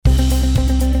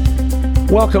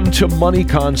Welcome to Money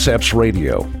Concepts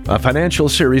Radio, a financial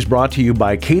series brought to you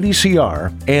by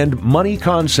KDCR and Money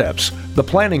Concepts, the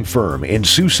planning firm in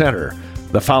Sioux Center.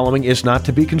 The following is not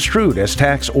to be construed as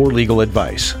tax or legal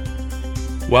advice.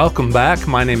 Welcome back.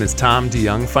 My name is Tom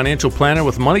DeYoung, financial planner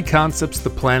with Money Concepts, the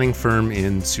planning firm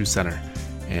in Sioux Center.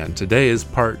 And today is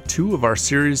part 2 of our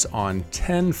series on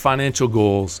 10 financial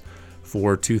goals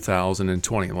for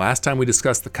 2020. Last time we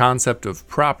discussed the concept of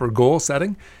proper goal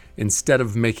setting instead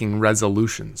of making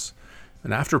resolutions.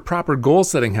 And after proper goal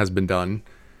setting has been done,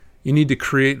 you need to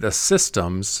create the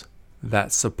systems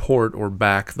that support or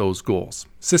back those goals.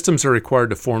 Systems are required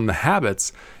to form the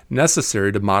habits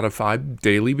necessary to modify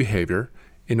daily behavior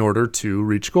in order to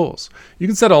reach goals. You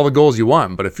can set all the goals you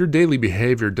want, but if your daily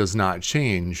behavior does not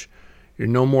change, you're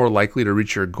no more likely to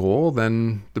reach your goal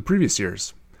than the previous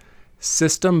years.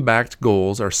 System-backed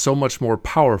goals are so much more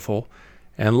powerful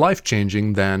and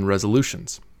life-changing than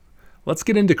resolutions. Let's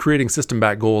get into creating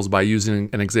system-backed goals by using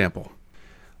an example.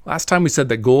 Last time we said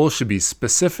that goals should be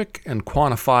specific and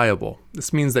quantifiable.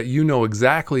 This means that you know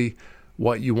exactly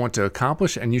what you want to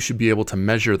accomplish and you should be able to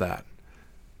measure that.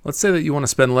 Let's say that you want to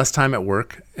spend less time at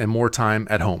work and more time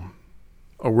at home.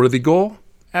 A worthy goal?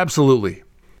 Absolutely.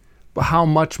 But how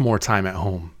much more time at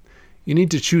home? You need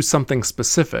to choose something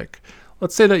specific.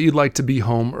 Let's say that you'd like to be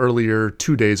home earlier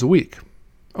 2 days a week.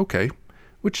 Okay,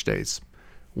 which days?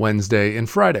 Wednesday and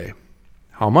Friday.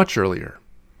 How much earlier?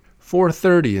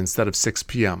 4:30 instead of 6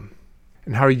 p.m.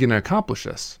 And how are you going to accomplish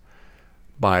this?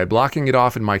 By blocking it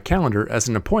off in my calendar as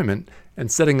an appointment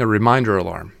and setting a reminder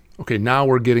alarm. Okay, now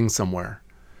we're getting somewhere.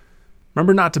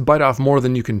 Remember not to bite off more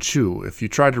than you can chew. If you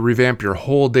try to revamp your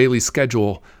whole daily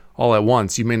schedule all at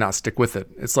once, you may not stick with it.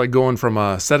 It's like going from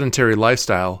a sedentary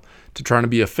lifestyle to trying to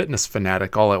be a fitness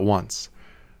fanatic all at once.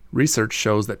 Research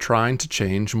shows that trying to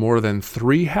change more than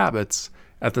 3 habits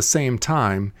at the same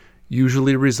time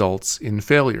usually results in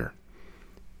failure.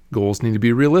 Goals need to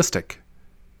be realistic.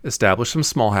 Establish some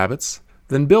small habits,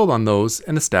 then build on those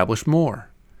and establish more.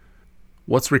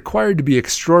 What's required to be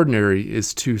extraordinary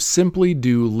is to simply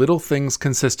do little things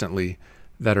consistently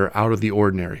that are out of the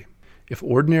ordinary. If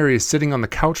ordinary is sitting on the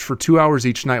couch for 2 hours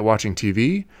each night watching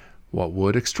TV, what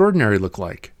would extraordinary look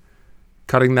like?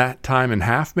 Cutting that time in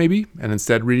half maybe, and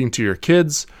instead reading to your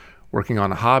kids, working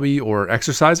on a hobby, or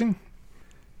exercising?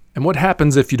 And what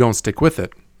happens if you don't stick with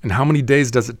it? And how many days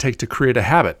does it take to create a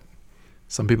habit?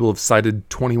 Some people have cited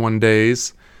 21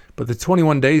 days, but the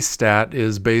 21-day stat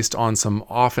is based on some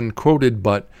often quoted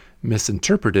but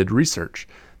misinterpreted research.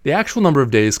 The actual number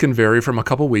of days can vary from a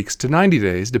couple weeks to 90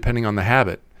 days depending on the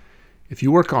habit. If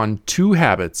you work on 2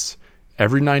 habits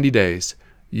every 90 days,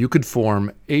 you could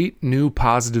form 8 new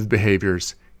positive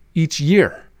behaviors each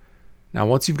year. Now,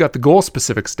 once you've got the goal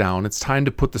specifics down, it's time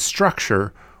to put the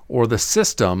structure or the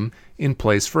system in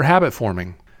place for habit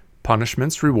forming,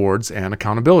 punishments, rewards, and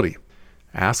accountability.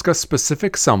 Ask a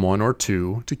specific someone or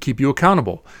two to keep you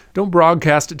accountable. Don't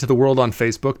broadcast it to the world on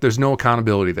Facebook. There's no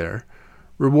accountability there.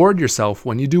 Reward yourself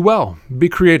when you do well. Be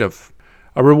creative.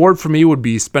 A reward for me would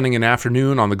be spending an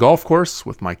afternoon on the golf course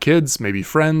with my kids, maybe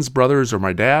friends, brothers, or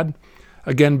my dad.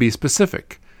 Again, be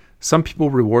specific. Some people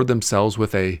reward themselves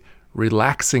with a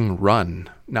relaxing run.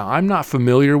 Now, I'm not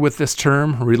familiar with this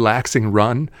term, relaxing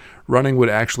run. Running would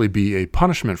actually be a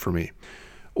punishment for me.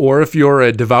 Or if you're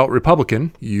a devout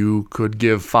Republican, you could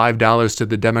give $5 to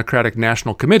the Democratic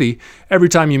National Committee every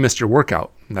time you missed your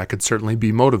workout. That could certainly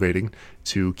be motivating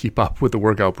to keep up with the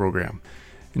workout program.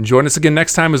 And join us again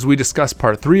next time as we discuss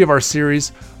part 3 of our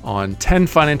series on 10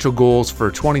 financial goals for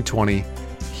 2020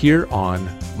 here on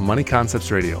Money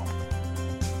Concepts Radio.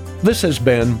 This has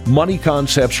been Money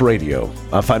Concepts Radio,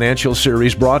 a financial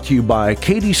series brought to you by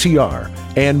KDCR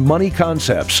and Money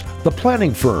Concepts, the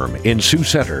planning firm in Sioux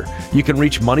Center. You can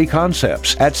reach Money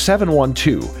Concepts at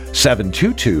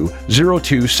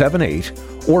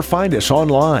 712-722-0278 or find us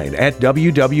online at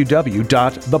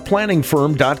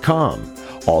www.theplanningfirm.com.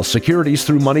 All securities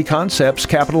through Money Concepts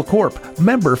Capital Corp.,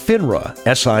 member FINRA,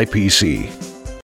 SIPC.